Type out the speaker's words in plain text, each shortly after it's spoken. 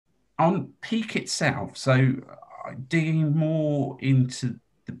on Peak itself, so digging more into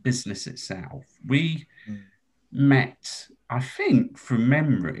the business itself, we Mm. met, I think, from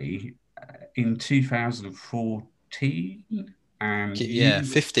memory, in 2014, and Yeah, you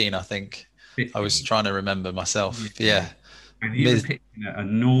 15, I think. I was 15. trying to remember myself. Yeah. Yeah. And you were Mid, pitching at a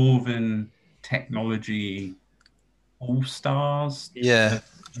Northern Technology All Stars yeah.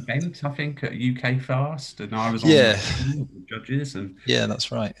 event, I think, at UK Fast, and I was on the Yeah. panel of judges, Yeah,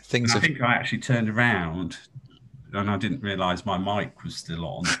 that's right. and Things I have, think I actually turned around and I didn't realise my mic was still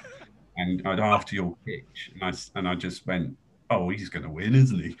on, and I'd after your pitch, and I just went, "Oh, he's going to win,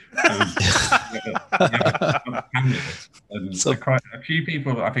 isn't he?" You have a panelist, and so quite a few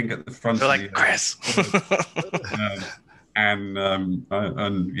people, I think, at the front They're of like, Chris. um,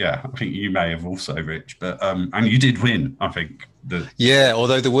 and yeah, I think you may have also, Rich, but and you did win. I think the yeah,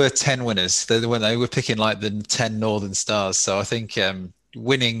 although there were 10 winners, they were picking like the 10 Northern Stars. So I think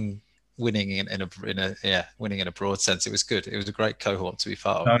winning winning in a broad sense, it was good. It was a great cohort to be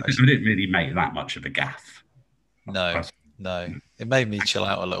part of, I actually. didn't really make that much of a gaff. No, no. It made me chill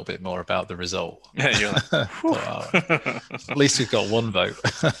out a little bit more about the result. Yeah, you're like, Thought, oh, at least we've got one vote.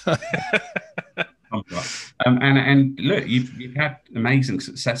 And look, you've had amazing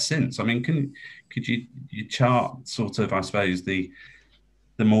success since. I mean, could you chart sort of, I suppose, the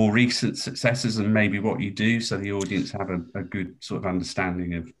more recent successes and maybe what you do so the audience have a good sort of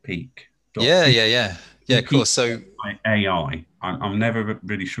understanding of Peak. Yeah, Peak, yeah, yeah. Yeah, of Peak course. So, AI. I'm never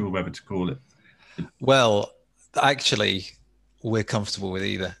really sure whether to call it. well, actually, we're comfortable with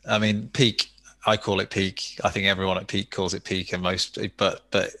either. I mean, Peak, I call it Peak. I think everyone at Peak calls it Peak, and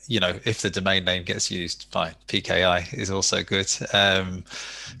but you know, if the domain name gets used, fine. Peak.AI is also good.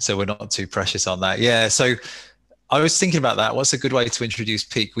 So we're not too precious on that. Yeah. So I was thinking about that. What's a good way to introduce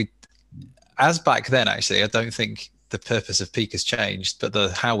Peak? As back then, actually, I don't think the purpose of Peak has changed, but the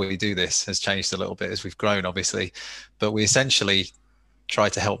how we do this has changed a little bit as we've grown, obviously. But we essentially try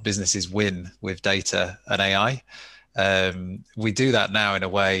to help businesses win with data and AI. We do that now in a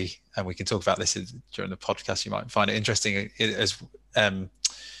way, and we can talk about this during the podcast. You might find it interesting as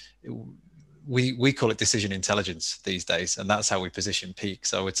we call it decision intelligence these days, and that's how we position Peak.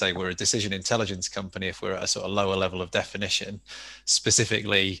 So I would say we're a decision intelligence company if we're at a sort of lower level of definition,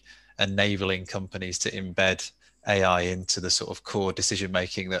 specifically enabling companies to embed AI into the sort of core decision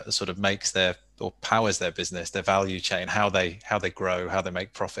making that sort of makes their or powers their business, their value chain, how they grow, how they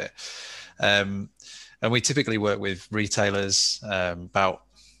make profit. And we typically work with retailers. About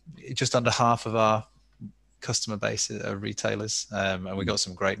just under half of our customer base are retailers, and we've got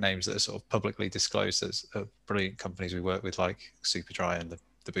some great names that are sort of publicly disclosed as brilliant companies we work with, like Superdry and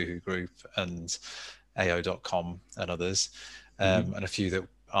the Boohoo Group and AO.com and others, and a few that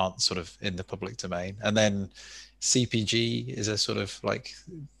aren't sort of in the public domain. And then CPG is a sort of like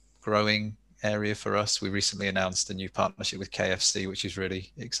growing area for us. We recently announced a new partnership with KFC, which is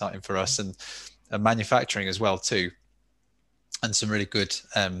really exciting for us, and manufacturing as well too, and some really good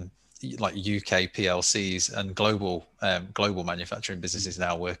like UK PLCs and global manufacturing businesses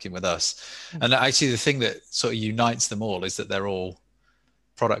now working with us. And actually, the thing that sort of unites them all is that they're all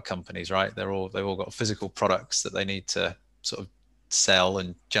product companies, right? They've all got physical products that they need to sort of sell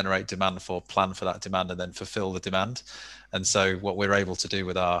and generate demand for, plan for that demand, and then fulfill the demand. And so what we're able to do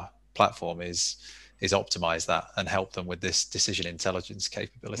with our platform is optimize that and help them with this decision intelligence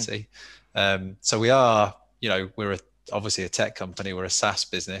capability. So we are, we're obviously a tech company. We're a SaaS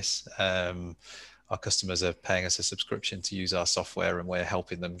business. Our customers are paying us a subscription to use our software, and we're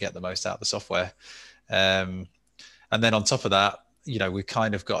helping them get the most out of the software. And then on top of that, we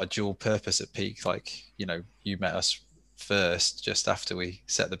kind of got a dual purpose at Peak. Like, you met us first just after we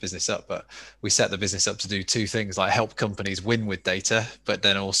set the business up, but we set the business up to do two things, like help companies win with data, but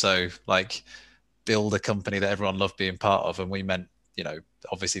then also like build a company that everyone loved being part of. And we meant,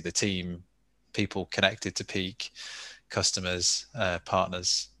 obviously the team, people connected to Peak, customers,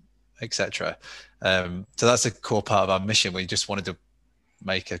 partners, etc. So that's a core part of our mission. We just wanted to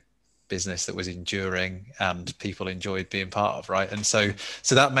make a business that was enduring and people enjoyed being part of, right? And so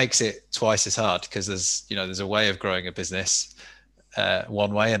that makes it twice as hard, because there's a way of growing a business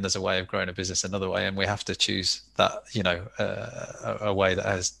one way, and there's a way of growing a business another way, and we have to choose that a way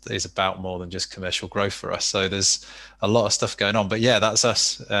that is about more than just commercial growth for us. So there's a lot of stuff going on, but yeah, that's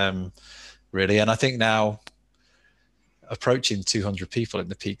us really. And I think now approaching 200 people in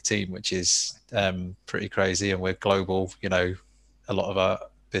the Peak team, which is pretty crazy, and we're global. A lot of our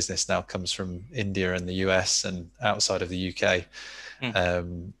business now comes from India and the US and outside of the UK.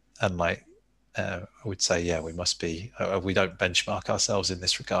 And like I would say, yeah, we must be, we don't benchmark ourselves in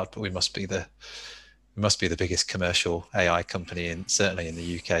this regard, but we must be the We must be the biggest commercial AI company certainly in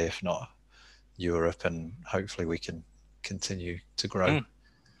the UK, if not Europe, and hopefully we can continue to grow. Mm.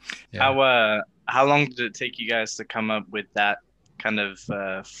 Yeah. How long did it take you guys to come up with that kind of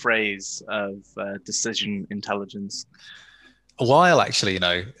phrase of decision intelligence? A while, actually,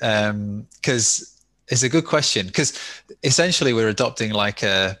 because it's a good question, because essentially we're adopting like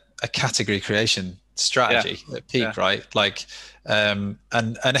a category creation strategy at Peak, right? Like, and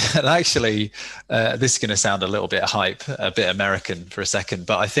actually, this is going to sound a little bit hype, a bit American for a second,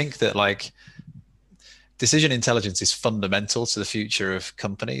 but I think that like decision intelligence is fundamental to the future of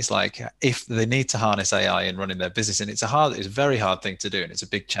companies. Like, if they need to harness AI in running their business, and it's a very hard thing to do, and it's a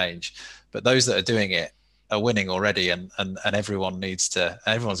big change, but those that are doing it are winning already, and everyone's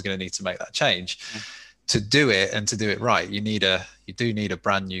going to need to make that change. To do it and to do it right, you do need a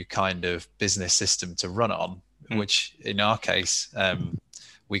brand new kind of business system to run on, which in our case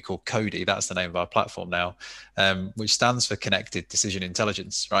we call CODI. That's the name of our platform now, which stands for Connected Decision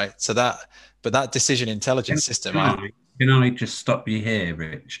Intelligence, right? So that decision intelligence system. Can I just stop you here,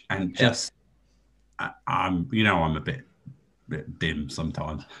 Rich? And just, I'm a bit dim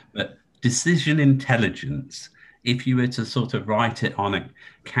sometimes, but decision intelligence, if you were to sort of write it on a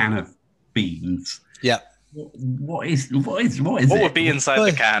can of beans, what would be inside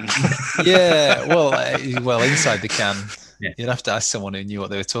the can? Yeah, well, inside the can, you'd have to ask someone who knew what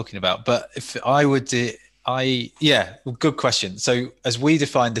they were talking about. But if I would do, good question. So as we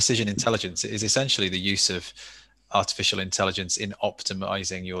define decision intelligence, it is essentially the use of artificial intelligence in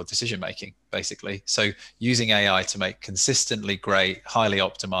optimizing your decision making, basically. So using AI to make consistently great, highly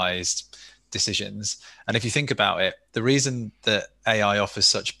optimized decisions. And if you think about it, the reason that AI offers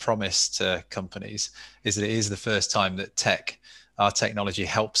such promise to companies is that it is the first time that our technology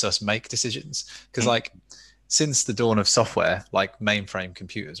helps us make decisions. Because like since the dawn of software, like mainframe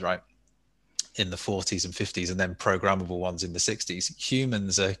computers, right, in the 40s and 50s, and then programmable ones in the 60s,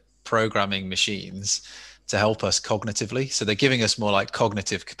 humans are programming machines to help us cognitively. So they're giving us more like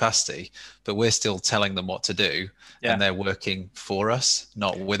cognitive capacity, but we're still telling them what to do, and they're working for us,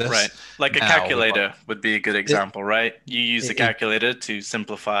 not with us. Right. Like a calculator would be a good example, right? You use the calculator to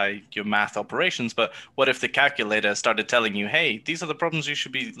simplify your math operations, but what if the calculator started telling you, hey, these are the problems you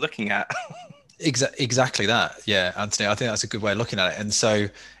should be looking at? Exactly that. Yeah, Anthony, I think that's a good way of looking at it. And so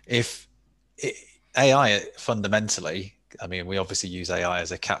if AI fundamentally, I mean, we obviously use AI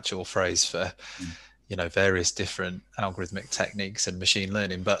as a catch-all phrase for various different algorithmic techniques and machine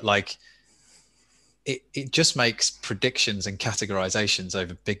learning, but like it just makes predictions and categorizations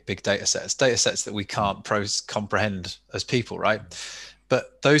over big data sets that we can't comprehend as people, right?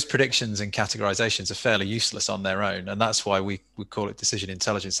 But those predictions and categorizations are fairly useless on their own, and that's why we call it decision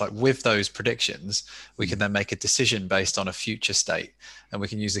intelligence. Like with those predictions, we can then make a decision based on a future state, and we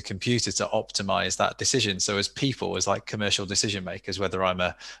can use the computer to optimize that decision. So as people, as like commercial decision makers, whether I'm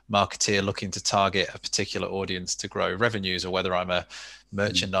a marketeer looking to target a particular audience to grow revenues, or whether I'm a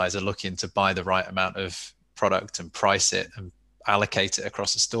merchandiser looking to buy the right amount of product and price it and allocate it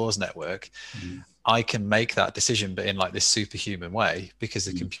across a stores network, I can make that decision, but in like this superhuman way, because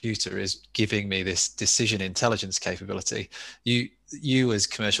the computer is giving me this decision intelligence capability. You as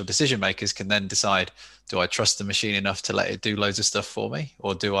commercial decision makers can then decide, do I trust the machine enough to let it do loads of stuff for me?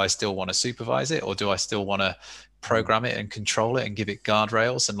 Or do I still want to supervise it? Or do I still want to program it and control it and give it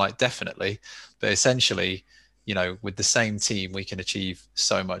guardrails? And like, definitely, but essentially, with the same team, we can achieve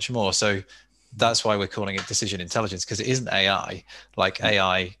so much more. So that's why we're calling it decision intelligence, because it isn't AI. Like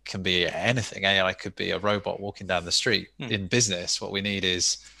AI can be anything. AI could be a robot walking down the street. In business, what we need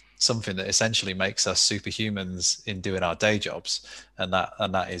is something that essentially makes us superhumans in doing our day jobs, and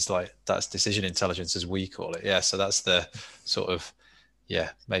that's decision intelligence, as we call it. So that's the sort of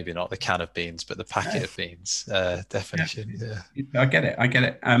maybe not the can of beans, but the packet of beans definition. I get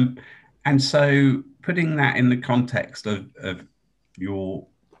it. And so putting that in the context of your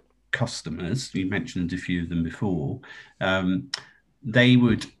customers, you mentioned a few of them before, they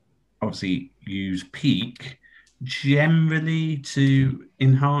would obviously use Peak generally to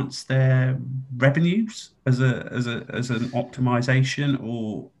enhance their revenues as an optimization,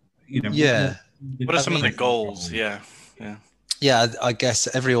 or what are some of the goals? I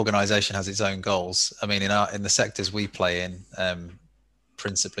guess every organization has its own goals. I mean, in the sectors we play in,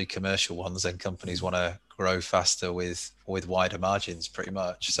 principally commercial ones, and companies want to grow faster with wider margins, pretty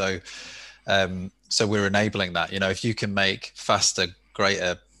much. So we're enabling that. If you can make faster,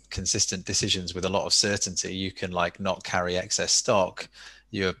 greater, consistent decisions with a lot of certainty, you can like not carry excess stock.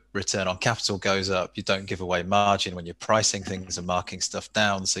 Your return on capital goes up. You don't give away margin when you're pricing things and marking stuff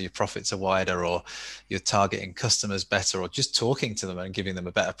down, so your profits are wider, or you're targeting customers better, or just talking to them and giving them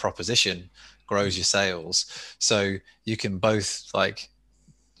a better proposition grows your sales. So you can both, like,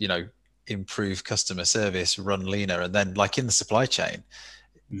 you know, improve customer service, run leaner, and then, like in the supply chain,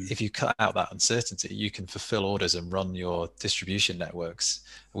 if you cut out that uncertainty, you can fulfill orders and run your distribution networks.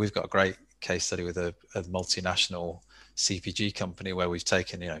 We've got a great case study with a multinational CPG company where we've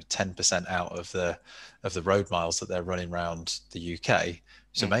taken 10% out of the road miles that they're running around the UK.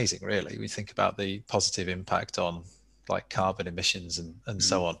 It's amazing, really. We think about the positive impact on like carbon emissions and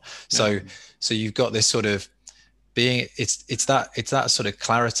so on. So you've got this sort of being, it's that sort of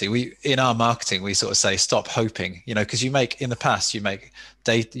clarity. We, in our marketing, we sort of say stop hoping, because you make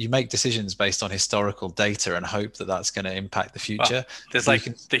decisions based on historical data and hope that that's going to impact the future. Well,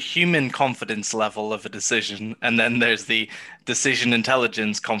 there's the human confidence level of a decision, and then there's the decision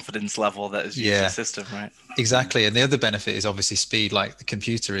intelligence confidence level that is user system, right? Exactly. And the other benefit is obviously speed. Like the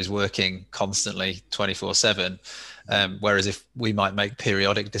computer is working constantly 24/7. Whereas if we might make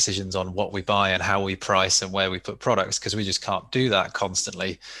periodic decisions on what we buy and how we price and where we put products, because we just can't do that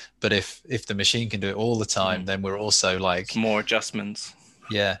constantly. But if the machine can do it all the time, then we're also like more adjustments.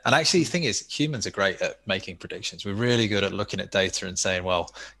 Yeah. And actually, the thing is, humans are great at making predictions. We're really good at looking at data and saying,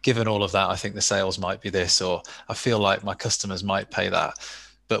 well, given all of that, I think the sales might be this, or I feel like my customers might pay that.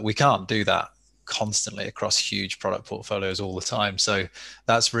 But we can't do that constantly across huge product portfolios all the time. So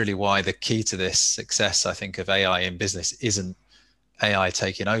that's really why the key to this success, I think, of AI in business isn't AI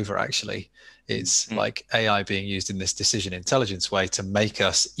taking over, actually. It's like AI being used in this decision intelligence way to make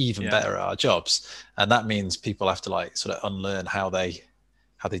us even better at our jobs. And that means people have to like sort of unlearn how they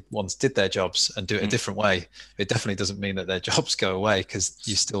once did their jobs and do it a different way. It definitely doesn't mean that their jobs go away, because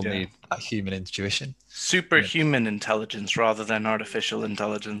you still need that human intuition. Superhuman intelligence rather than artificial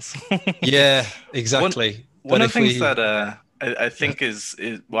intelligence. Yeah, exactly. One of the things that I think is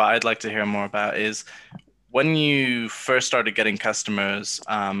what I'd like to hear more about is when you first started getting customers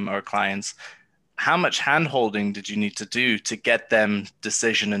or clients, how much hand-holding did you need to do to get them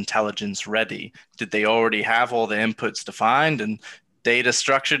decision intelligence ready? Did they already have all the inputs defined and data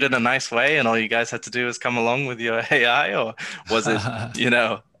structured in a nice way, and all you guys had to do is come along with your AI? Or was it,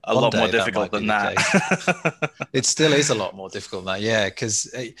 a lot more difficult than that? It still is a lot more difficult than that, yeah.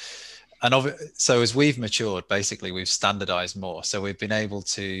 So as we've matured, basically we've standardized more. So we've been able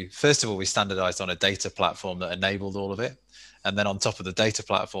to, first of all, we standardized on a data platform that enabled all of it. And then on top of the data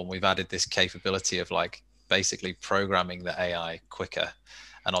platform, we've added this capability of like basically programming the AI quicker.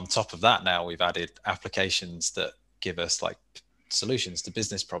 And on top of that, now we've added applications that give us like solutions to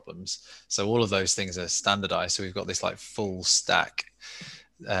business problems. So all of those things are standardized. So we've got this like full stack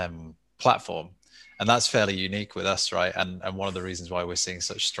platform, and that's fairly unique with us, right? And one of the reasons why we're seeing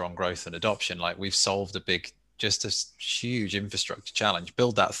such strong growth and adoption, like we've solved a huge infrastructure challenge.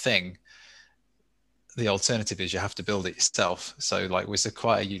 Build that thing. The alternative is you have to build it yourself. So like it's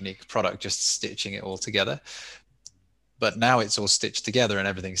quite a unique product, just stitching it all together. But now it's all stitched together and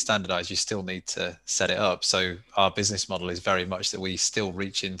everything's standardized. You still need to set it up. So our business model is very much that we still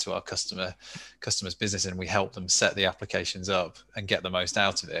reach into our customer's business and we help them set the applications up and get the most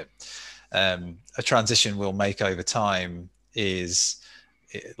out of it. A transition we'll make over time is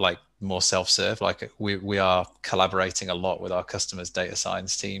like more self-serve. Like we are collaborating a lot with our customers' data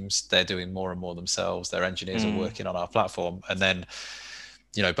science teams. They're doing more and more themselves. Their engineers are working on our platform. And then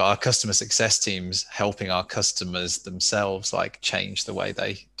but our customer success teams helping our customers themselves like change the way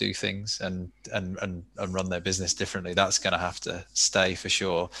they do things and run their business differently. That's going to have to stay for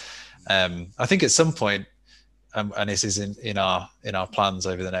sure. I think at some point, and this is in our plans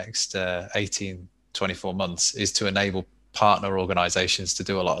over the next 18-24 months, is to enable partner organizations to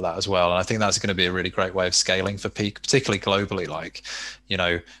do a lot of that as well. And I think that's going to be a really great way of scaling for Peak, particularly globally. Like, we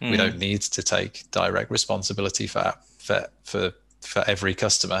don't need to take direct responsibility for every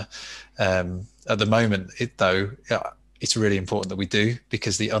customer. At the moment, it's really important that we do,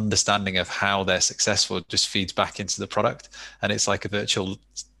 because the understanding of how they're successful just feeds back into the product, and it's like a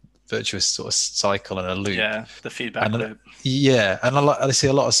virtuous sort of cycle and a loop. Yeah, the feedback loop. Yeah, and I see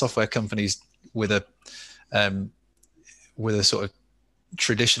a lot of software companies with a sort of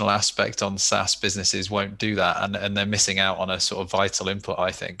traditional aspect on SaaS businesses won't do that, and they're missing out on a sort of vital input,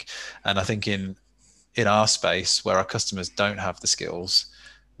 I think. And I think in our space, where our customers don't have the skills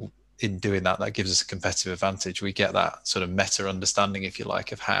in doing that gives us a competitive advantage. We get that sort of meta understanding, if you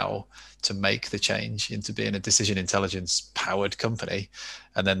like, of how to make the change into being a decision intelligence powered company.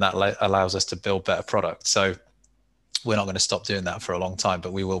 And then that allows us to build better products. So we're not going to stop doing that for a long time,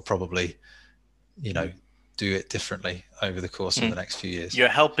 but we will probably, do it differently over the course of the next few years. You're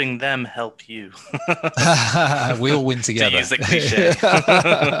helping them help you. We all win together. To use the cliche.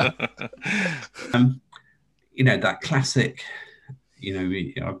 That classic,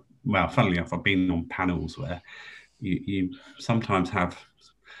 well, funnily enough, I've been on panels where you sometimes have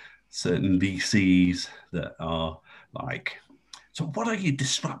certain VCs that are like, so what are you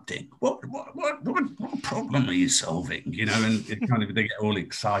disrupting? What problem are you solving? You know, and it kind of, they get all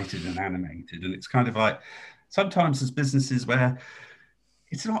excited and animated, and it's kind of like, sometimes there's businesses where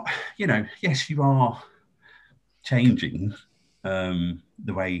it's not, you know, yes, you are changing the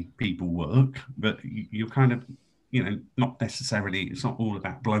way people work, but you're kind of, you know, not necessarily, it's not all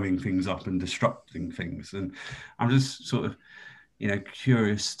about blowing things up and disrupting things. And I'm just sort of, you know,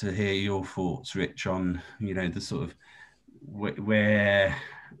 curious to hear your thoughts, Rich, on, you know, the sort of where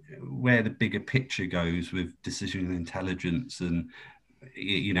the bigger picture goes with decision intelligence, and,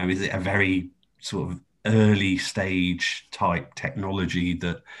 you know, is it a very sort of early stage type technology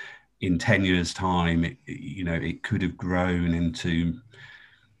that in 10 years time you know, it could have grown into,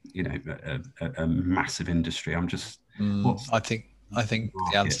 you know, a massive industry? I'm just, what's I think the the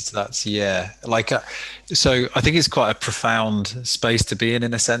market? answer to that's yeah. Like, so I think it's quite a profound space to be in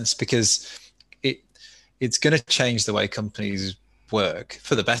a sense, because it's going to change the way companies work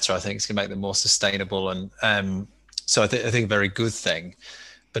for the better. I think it's going to make them more sustainable, and so I think a very good thing.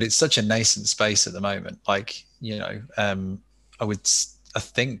 But it's such a nascent space at the moment. Like, you know, I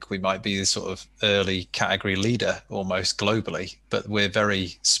think we might be the sort of early category leader almost globally, but we're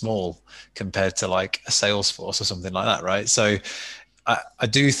very small compared to like a Salesforce or something like that, right? So I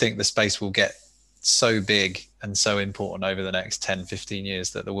do think the space will get so big and so important over the next 10, 15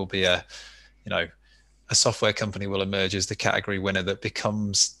 years that there will be a, you know, a software company will emerge as the category winner that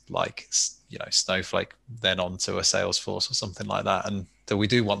becomes like, you know, Snowflake, then onto a Salesforce or something like that. And that we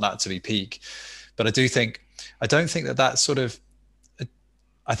do want that to be Peak. But I don't think that sort of,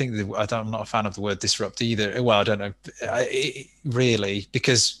 I'm not a fan of the word disrupt either. Well, I don't know, really,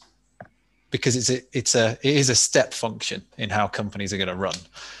 because it is a step function in how companies are going to run.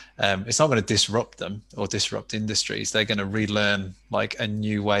 It's not going to disrupt them or disrupt industries. They're going to relearn like a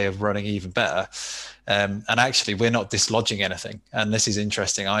new way of running even better. And actually, we're not dislodging anything. And this is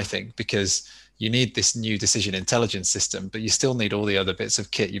interesting, I think, because you need this new decision intelligence system, but you still need all the other bits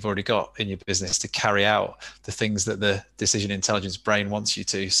of kit you've already got in your business to carry out the things that the decision intelligence brain wants you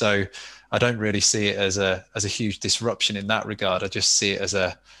to. So I don't really see it as a huge disruption in that regard. I just see it as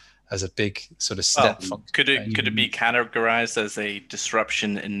a big sort of step function. Could it be categorized as a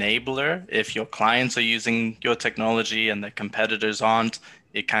disruption enabler? If your clients are using your technology and their competitors aren't,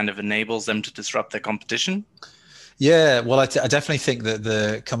 it kind of enables them to disrupt their competition? Yeah, well, I definitely think that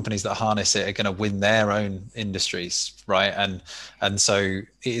the companies that harness it are going to win their own industries, right? And so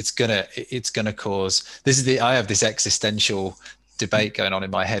it's gonna cause I have this existential debate going on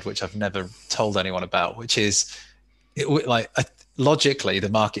in my head, which I've never told anyone about, which is logically the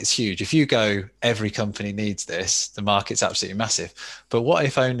market's huge. If you go, every company needs this, the market's absolutely massive. But what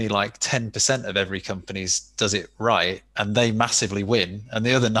if only like 10% of every company does it right and they massively win, and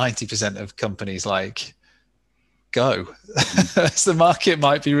the other 90% of companies like go? So the market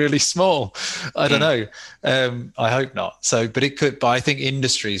might be really small. I don't know. I hope not. So, but it could. But I think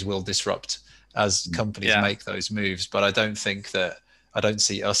industries will disrupt as companies make those moves. But I don't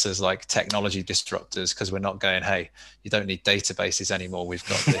see us as like technology disruptors, because we're not going, hey, you don't need databases anymore. We've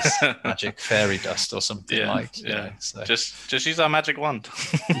got this magic fairy dust or something You know, so. Just use our magic wand.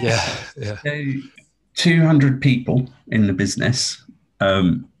 Yeah. So 200 people in the business.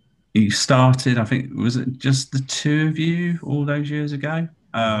 You started, I think, was it just the two of you all those years ago?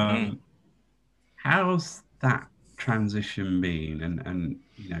 How's that transition been? And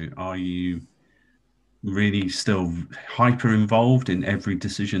you know, are you really still hyper involved in every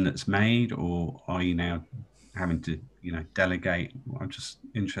decision that's made, or are you now having to, you know, delegate? I'm just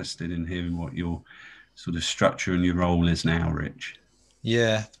interested in hearing what your sort of structure and your role is now, Rich.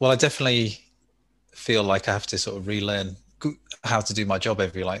 Yeah, well, I definitely feel like I have to sort of relearn how to do my job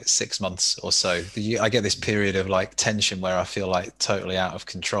every like 6 months or so. I get this period of like tension where I feel like totally out of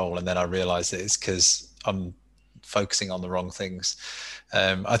control, and then I realize that it's because I'm focusing on the wrong things.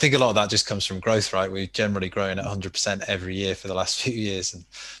 I think a lot of that just comes from growth, right? We've generally grown at 100% every year for the last few years, and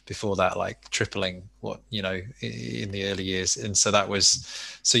before that, like tripling what, you know, in the early years. And so that was,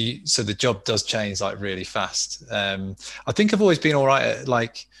 so the job does change like really fast. I think I've always been all right at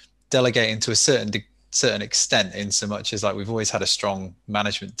like delegating to a certain extent, in so much as like we've always had a strong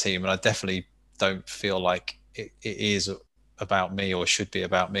management team, and I definitely don't feel like it is about me or should be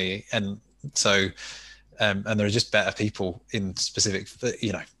about me. And so and there are just better people in specific,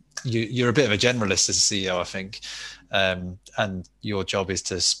 you know, you're a bit of a generalist as a CEO, I think, and your job is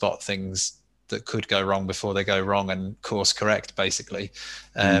to spot things that could go wrong before they go wrong, and course correct basically.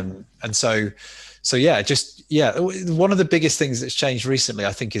 And so one of the biggest things that's changed recently,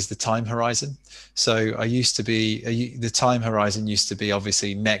 I think, is the time horizon. So the time horizon used to be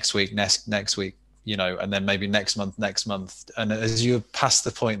obviously next week, and then maybe next month. And as you're past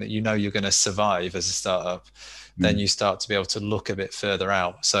the point that you're going to survive as a startup, then you start to be able to look a bit further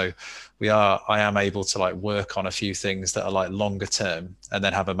out. So I am able to like work on a few things that are like longer term, and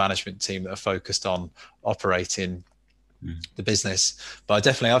then have a management team that are focused on operating the business. But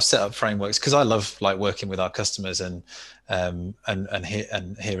I've set up frameworks because I love like working with our customers and hearing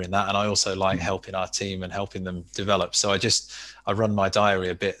that, and I also like helping our team and helping them develop. So I run my diary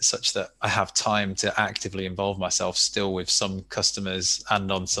a bit such that I have time to actively involve myself still with some customers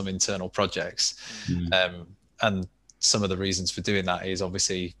and on some internal projects. And some of the reasons for doing that is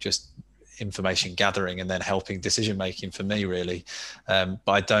obviously just information gathering and then helping decision making for me, really. But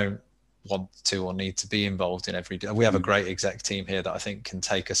I don't want to or need to be involved in every day. We have a great exec team here that I think can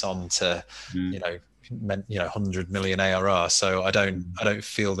take us on to 100 million ARR. So I don't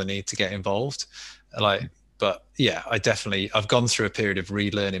feel the need to get involved. But yeah, I've gone through a period of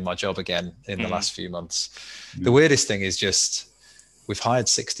relearning my job again in the last few months. The weirdest thing is just we've hired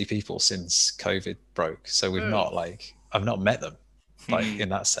 60 people since COVID broke. So I've not met them in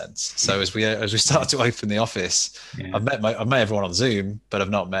that sense. So as we start to open the office, I've met everyone on Zoom, but I've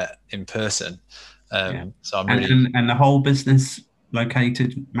not met in person. So I'm really... And the whole business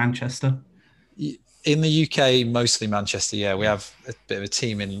located Manchester? In the UK, mostly Manchester. Yeah, we have a bit of a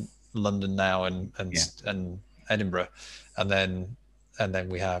team in London now and Edinburgh, and then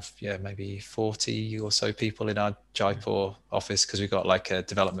we have maybe 40 or so people in our Jaipur office, because we've got like a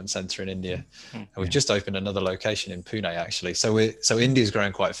development center in India, and we've just opened another location in Pune actually. So India's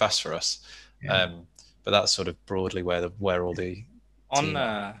growing quite fast for us, but that's sort of broadly where all the on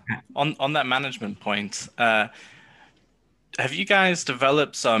that management point. Have you guys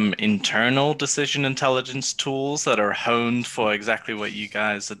developed some internal decision intelligence tools that are honed for exactly what you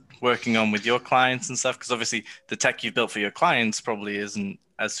guys are working on with your clients and stuff? Because obviously the tech you've built for your clients probably isn't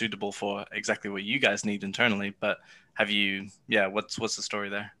as suitable for exactly what you guys need internally. But have you, what's the story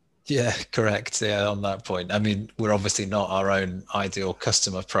there? Yeah, correct. Yeah, on that point. I mean, we're obviously not our own ideal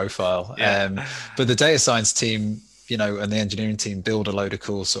customer profile, but the data science team, and the engineering team build a load of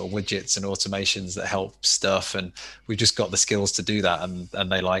cool sort of widgets and automations that help stuff. And we've just got the skills to do that,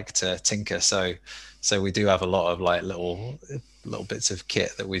 and they like to tinker. So we do have a lot of like little bits of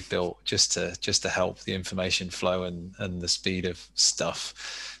kit that we've built just to help the information flow and the speed of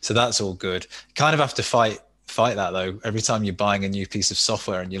stuff. So that's all good. Kind of have to fight that though. Every time you're buying a new piece of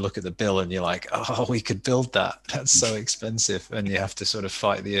software and you look at the bill and you're like, oh, we could build that. That's so expensive. And you have to sort of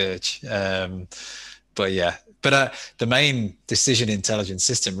fight the urge. But the main decision intelligence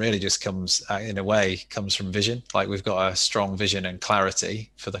system really just comes from vision. Like we've got a strong vision and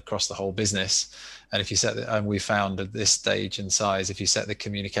clarity across the whole business. And if you and we found at this stage and size, if you set the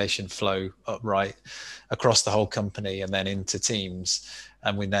communication flow upright across the whole company and then into teams,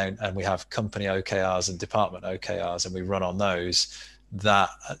 and we have company OKRs and department OKRs, and we run on those, that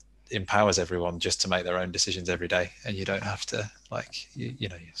empowers everyone just to make their own decisions every day, and you don't have to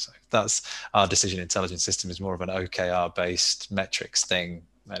so that's our decision intelligence system is more of an OKR based metrics thing,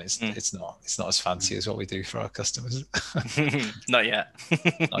 and it's not as fancy as what we do for our customers. Not yet.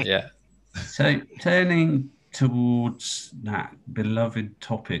 Not yet. So turning towards that beloved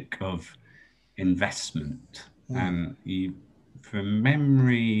topic of investment, and from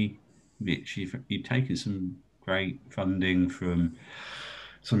memory, Rich, you've taken some great funding from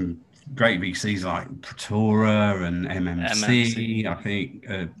some great VCs like Pretora and MMC. I think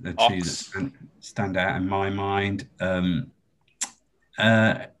are two that stand out in my mind.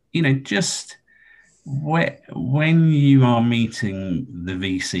 Just when you are meeting the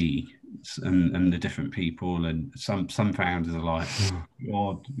VC and the different people, and some founders are like, oh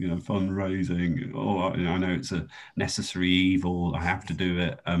God, fundraising. Oh, I know it's a necessary evil. I have to do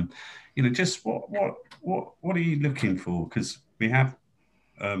it. Just what are you looking for? Because we have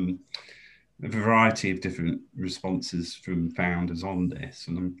a variety of different responses from founders on this,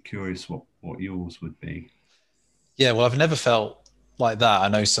 and I'm curious what yours would be. Yeah, well, I've never felt like that. I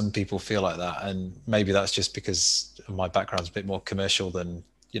know some people feel like that, and maybe that's just because my background's a bit more commercial than,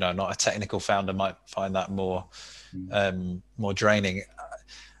 not a technical founder might find that more draining.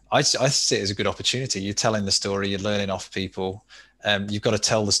 I see it as a good opportunity. You're telling the story, you're learning off people, You've got to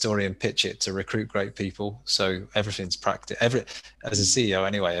tell the story and pitch it to recruit great people. So everything's practice. As a CEO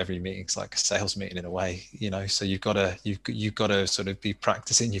anyway, every meeting's like a sales meeting in a way, so you've got to sort of be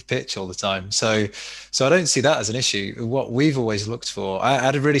practicing your pitch all the time. So I don't see that as an issue. What we've always looked for, I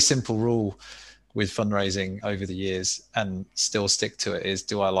had a really simple rule with fundraising over the years and still stick to it, is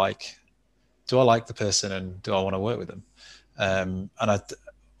do I like the person and do I want to work with them?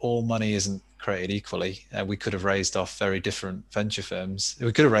 All money isn't created equally. We could have raised off very different venture firms.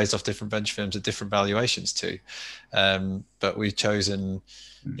 We could have raised off different venture firms at different valuations too. But we've chosen,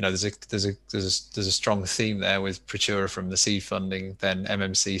 there's a strong theme there with Procura from the seed funding, then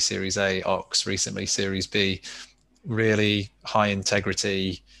MMC Series A, Ox recently Series B, really high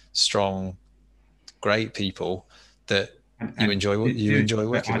integrity, strong, great people that you enjoy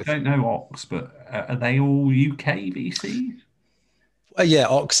working with. I don't know Ox, but are they all UK VCs? Yeah,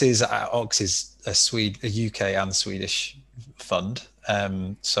 Ox is a UK and Swedish fund.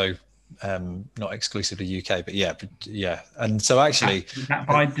 So not exclusively UK, but yeah. And so actually, is that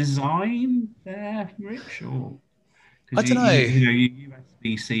by design there, Rich? Or I don't know. US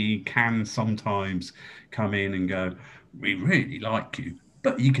VC can sometimes come in and go, "We really like you,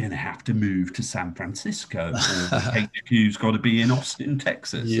 but you're going to have to move to San Francisco, or the HQ's got to be in Austin,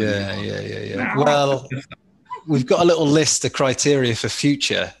 Texas." Yeah. Well, we've got a little list of criteria for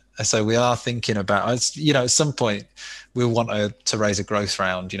future. So we are thinking about, at some point we'll want to raise a growth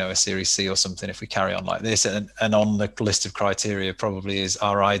round, a Series C or something if we carry on like this. And on the list of criteria probably is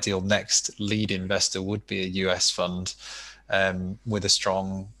our ideal next lead investor would be a US fund with a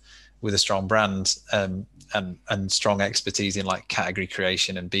strong brand and strong expertise in like category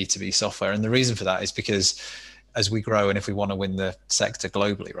creation and B2B software. And the reason for that is because as we grow and if we want to win the sector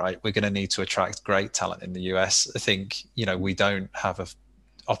globally, right, we're going to need to attract great talent in the US. I think, we don't have a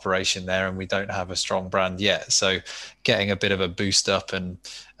operation there and we don't have a strong brand yet. So getting a bit of a boost up and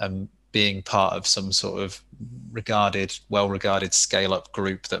being part of some sort of well-regarded scale-up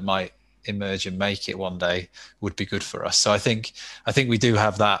group that might emerge and make it one day would be good for us. So I think we do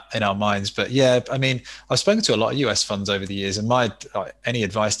have that in our minds. But yeah, I mean, I've spoken to a lot of US funds over the years, and my any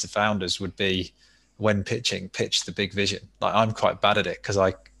advice to founders would be, when pitch the big vision. Like, I'm quite bad at it because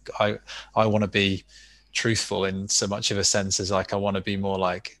I want to be truthful in so much of a sense as like, I want to be more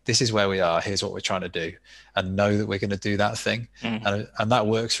like, this is where we are, here's what we're trying to do, and know that we're going to do that thing. And that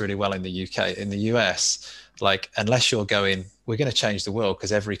works really well in the UK. In the US, like, unless you're going, we're going to change the world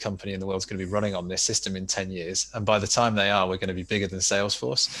because every company in the world is going to be running on this system in 10 years. And by the time they are, we're going to be bigger than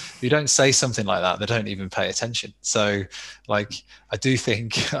Salesforce. If you don't say something like that, they don't even pay attention. So like, I do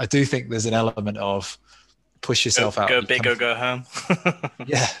think there's an element of push yourself out. Go big or go home.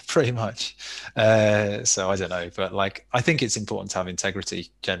 Yeah, pretty much. So I don't know, but like, I think it's important to have integrity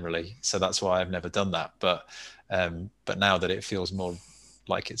generally. So that's why I've never done that. But now that it feels more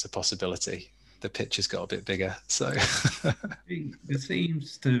like it's a possibility, the pitch has got a bit bigger. So it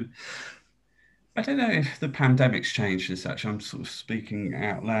seems to, I don't know if the pandemic's changed as such, I'm sort of speaking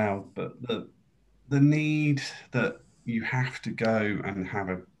out loud, but the need that you have to go and have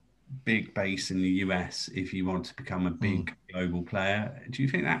a big base in the US if you want to become a big global player. Do you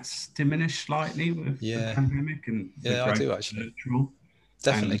think that's diminished slightly with the pandemic and the I do actually. Virtual?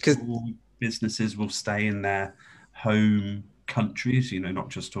 Definitely, because businesses will stay in their home countries, not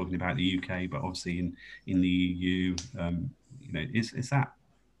just talking about the UK, but obviously in the EU. Is that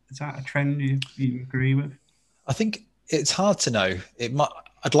a trend you agree with? I think it's hard to know.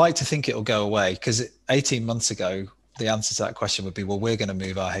 I'd like to think it'll go away, because 18 months ago, the answer to that question would be, well, we're going to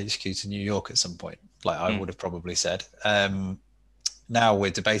move our HQ to New York at some point. Like I would have probably said. Now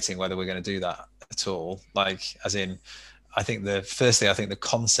we're debating whether we're going to do that at all. Like, as in, I think the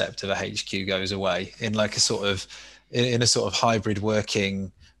concept of a HQ goes away in like a sort of hybrid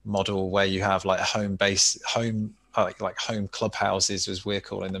working model where you have like a home clubhouses, as we're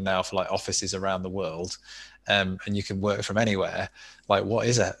calling them now, for like offices around the world. And you can work from anywhere. Like, what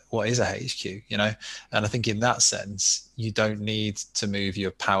is a HQ, And I think in that sense, you don't need to move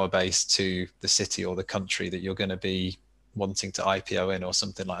your power base to the city or the country that you're going to be wanting to IPO in or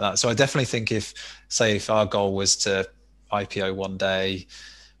something like that. So I definitely think if our goal was to IPO one day,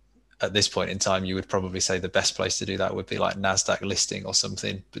 at this point in time, you would probably say the best place to do that would be like Nasdaq listing or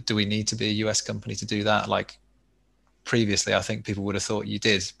something. But do we need to be a US company to do that? Like previously, I think people would have thought you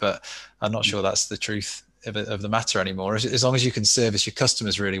did, but I'm not sure that's the truth of the matter anymore. As long as you can service your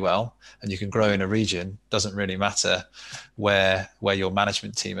customers really well and you can grow in a region, doesn't really matter where your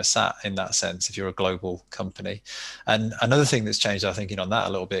management team are sat in that sense, if you're a global company. And another thing that's changed our thinking on that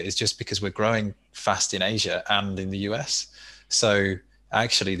a little bit is just because we're growing fast in Asia and in the US. So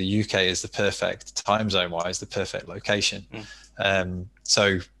actually the UK is the perfect, time zone wise, the perfect location.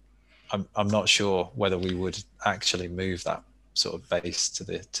 So I'm not sure whether we would actually move that sort of base to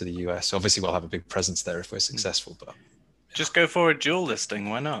the US. Obviously, we'll have a big presence there if we're successful, but just go for a dual listing.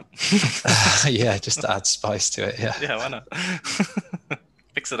 Why not? Yeah, just to add spice to it. Yeah. Yeah, why not?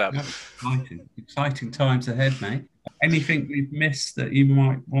 Fix it up. Yeah, exciting times ahead, mate. Anything we've missed that you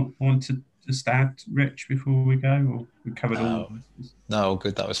might want to just add, Rich, before we go, or we covered all? No,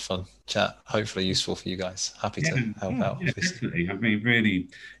 good. That was fun chat. Hopefully useful for you guys. Happy to help out. Yeah, definitely. I mean, really,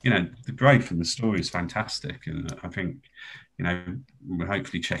 the growth and the story is fantastic, and I think, we'll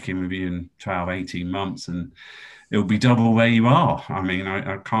hopefully check in with you in 12, 18 months, and it'll be double where you are. I mean,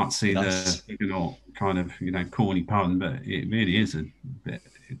 I can't see the kind of corny pun, but it really is a bit.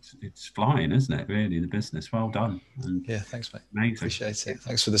 It's flying, isn't it? Really, the business. Well done. And yeah, thanks, mate. Amazing. Appreciate it.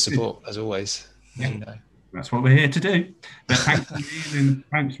 Thanks for the support as always. Yeah. That's what we're here to do. But thanks to you, and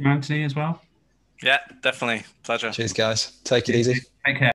thanks from Anthony as well. Yeah, definitely. Pleasure. Cheers, guys. Take it easy. Take care.